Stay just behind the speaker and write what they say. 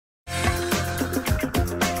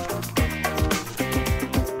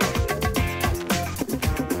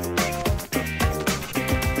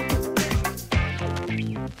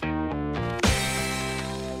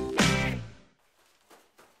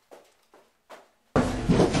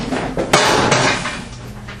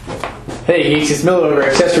Hey Geeks, it's Miller over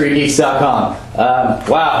at AccessoryGeeks.com.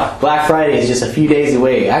 Wow, Black Friday is just a few days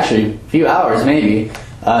away. Actually, a few hours maybe.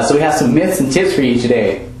 So we have some myths and tips for you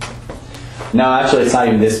today. No, actually it's not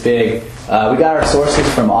even this big. We got our sources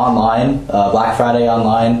from online, Black Friday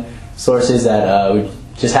online sources that we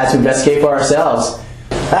just had to investigate for ourselves.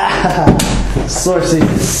 Sources.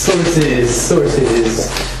 So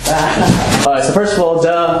first of all,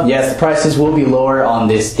 yes, the prices will be lower on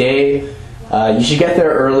this day. You should get there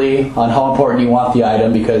early on how important you want the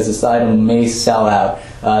item because this item may sell out.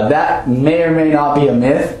 That may or may not be a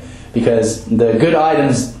myth because the good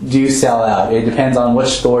items do sell out. It depends on which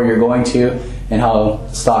store you're going to and how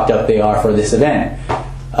stocked up they are for this event.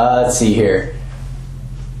 Let's see here.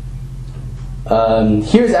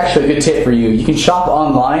 Here's actually a good tip for you. You can shop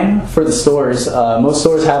online for the stores. Most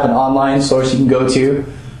stores have an online source you can go to.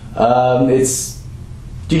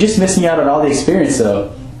 You're just missing out on all the experience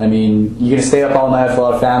though. I mean, you're going to stay up all night with a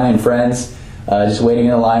lot of family and friends, just waiting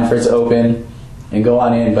in a line for it to open and go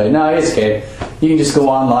on in. But no, it's okay. You can just go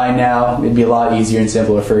online now. It'd be a lot easier and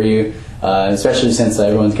simpler for you, especially since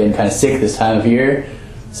everyone's getting kind of sick this time of year.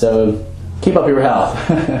 So keep up your health.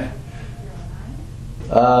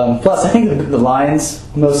 Plus, I think the lines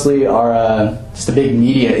mostly are just a big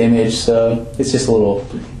media image, so it's just a little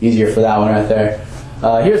easier for that one right there.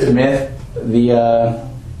 Here's a myth.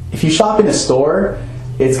 If you shop in a store,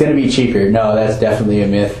 it's going to be cheaper. No, that's definitely a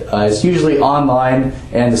myth. It's usually online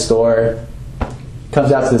and the store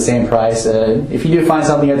comes out to the same price. If you do find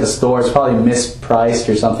something at the store, it's probably mispriced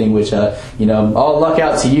or something, which all luck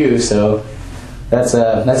out to you. So that's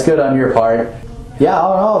good on your part. Yeah,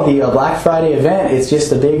 all in all, the Black Friday event, it's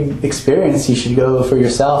just a big experience. You should go for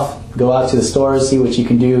yourself. Go out to the stores, see what you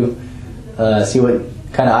can do, see what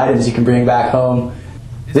kind of items you can bring back home.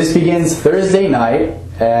 This begins Thursday night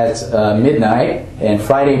at midnight and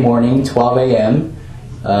Friday morning, 12 a.m.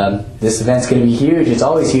 This event's going to be huge. It's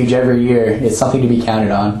always huge every year. It's something to be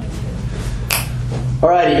counted on.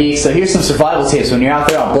 Alrighty geeks, so here's some survival tips when you're out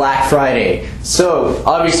there on Black Friday. So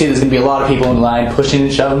obviously there's going to be a lot of people in line pushing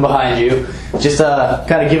and shoving behind you. Just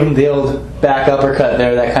kind of give them the old back uppercut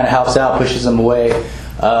there. That kind of helps out, pushes them away.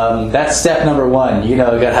 That's step number one. You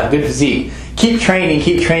got to have good physique. Keep training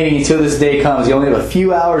until this day comes. You only have a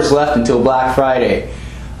few hours left until Black Friday.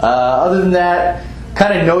 Other than that,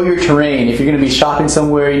 kind of know your terrain. If you're going to be shopping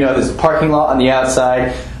somewhere, there's a parking lot on the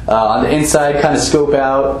outside. On the inside, kind of scope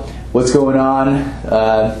out what's going on.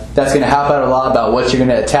 That's going to help out a lot about what you're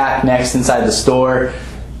going to attack next inside the store.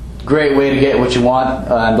 Great way to get what you want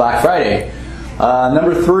on Black Friday.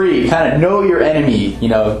 Number three, kind of know your enemy.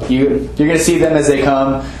 You're going to see them as they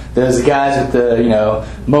come. There's the guys with the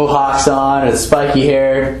mohawks on or the spiky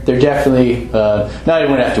hair. They're definitely not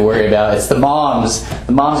even have to worry about. It's the moms.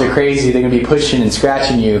 The moms are crazy. They're going to be pushing and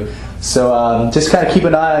scratching you. So just kind of keep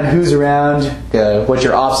an eye on who's around, what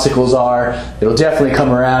your obstacles are. It'll definitely come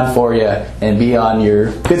around for you and be on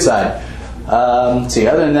your good side. See,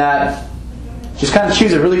 other than that, just kind of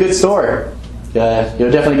choose a really good store.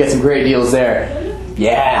 You'll definitely get some great deals there.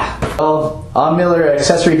 Yeah. Well, I'm Miller at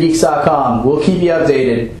AccessoryGeeks.com. We'll keep you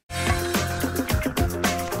updated.